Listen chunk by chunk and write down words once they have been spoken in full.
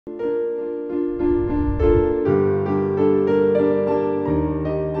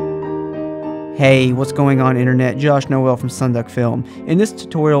Hey, what's going on internet? Josh Noel from SonduckFilm. In this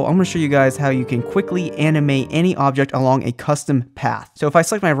tutorial, I'm going to show you guys how you can quickly animate any object along a custom path. So if I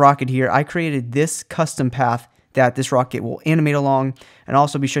select my rocket here, I created this custom path that this rocket will animate along, and I'll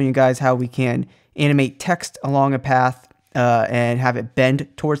also be showing you guys how we can animate text along a path and have it bend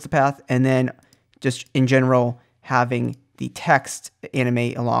towards the path, and then just in general having the text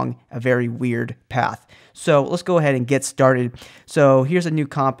animate along a very weird path. So let's go ahead and get started. So here's a new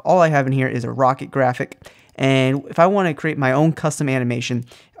comp. All I have in here is a rocket graphic. And if I want to create my own custom animation,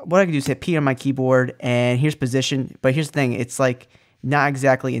 what I can do is hit P on my keyboard and here's position. But here's the thing, it's like not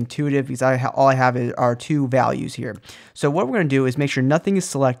exactly intuitive because all I have are two values here. So what we're going to do is make sure nothing is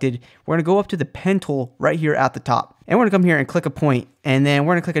selected. We're going to go up to the pen tool right here at the top. And we're going to come here and click a point. And then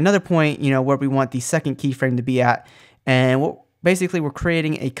we're going to click another point, where we want the second keyframe to be at. And basically we're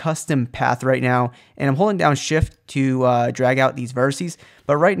creating a custom path right now, and I'm holding down shift to drag out these vertices,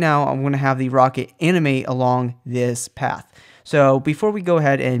 but right now I'm going to have the rocket animate along this path. So before we go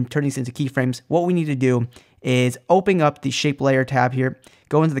ahead and turn these into keyframes, what we need to do is open up the shape layer tab here,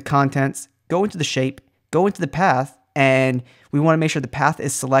 go into the contents, go into the shape, go into the path, and we want to make sure the path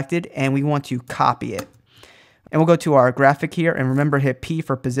is selected and we want to copy it. And we'll go to our graphic here, and remember, hit P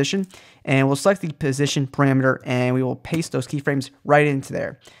for position, and we'll select the position parameter, and we will paste those keyframes right into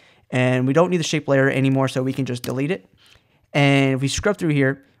there. And we don't need the shape layer anymore, so we can just delete it. And if we scrub through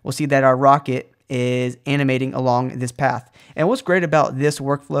here, we'll see that our rocket is animating along this path. And what's great about this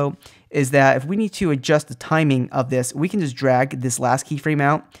workflow is that if we need to adjust the timing of this, we can just drag this last keyframe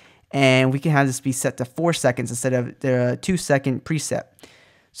out, and we can have this be set to 4 seconds instead of the 2-second preset.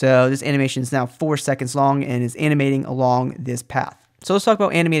 So this animation is now 4 seconds long and is animating along this path. So let's talk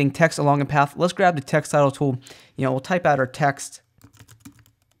about animating text along a path. Let's grab the text title tool. We'll type out our text.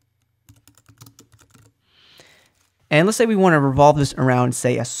 And let's say we want to revolve this around,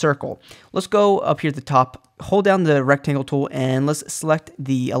 say, a circle. Let's go up here at the top, hold down the rectangle tool, and let's select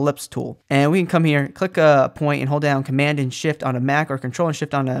the ellipse tool. And we can come here, click a point, and hold down Command and Shift on a Mac or Control and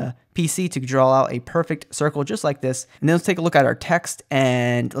Shift on a PC to draw out a perfect circle just like this. And then let's take a look at our text,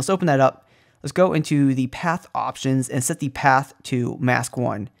 and let's open that up. Let's go into the path options and set the path to mask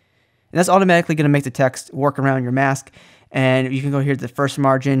 1. And that's automatically going to make the text work around your mask. And you can go here to the first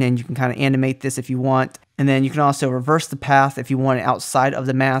margin and you can kind of animate this if you want. And then you can also reverse the path if you want it outside of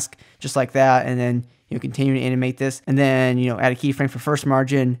the mask, just like that. And then continue to animate this. And then, add a keyframe for first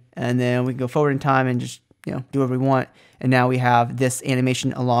margin. And then we can go forward in time and just, do whatever we want. And now we have this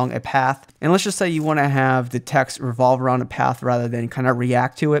animation along a path. And let's just say you want to have the text revolve around a path rather than kind of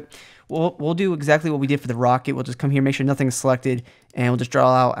react to it. We'll do exactly what we did for the rocket. We'll just come here, make sure nothing is selected, and we'll just draw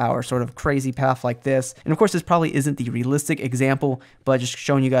out our sort of crazy path like this. And of course, this probably isn't the realistic example, but just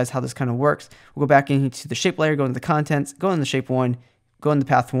showing you guys how this kind of works. We'll go back into the shape layer, go into the contents, go into the shape 1, go into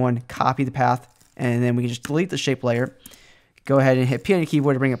path 1, copy the path, and then we can just delete the shape layer. Go ahead and hit P on your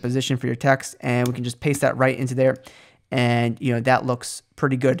keyboard to bring up position for your text, and we can just paste that right into there. And that looks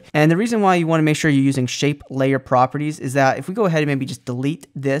pretty good. And the reason why you want to make sure you're using shape layer properties is that if we go ahead and maybe just delete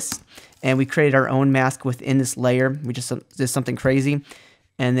this and we created our own mask within this layer, we just did something crazy,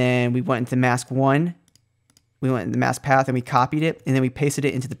 and then we went into mask 1, we went into the mask path and we copied it, and then we pasted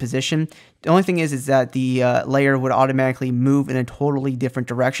it into the position. The only thing is that the layer would automatically move in a totally different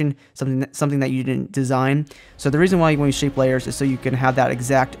direction, something that you didn't design. So the reason why you want to use shape layers is so you can have that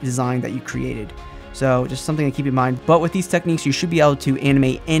exact design that you created. So just something to keep in mind. But with these techniques, you should be able to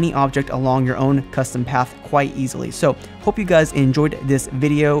animate any object along your own custom path quite easily. So hope you guys enjoyed this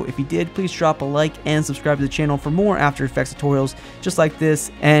video. If you did, please drop a like and subscribe to the channel for more After Effects tutorials just like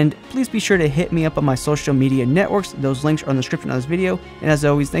this. And please be sure to hit me up on my social media networks. Those links are in the description of this video. And as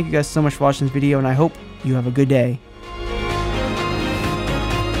always, thank you guys so much for watching this video, and I hope you have a good day.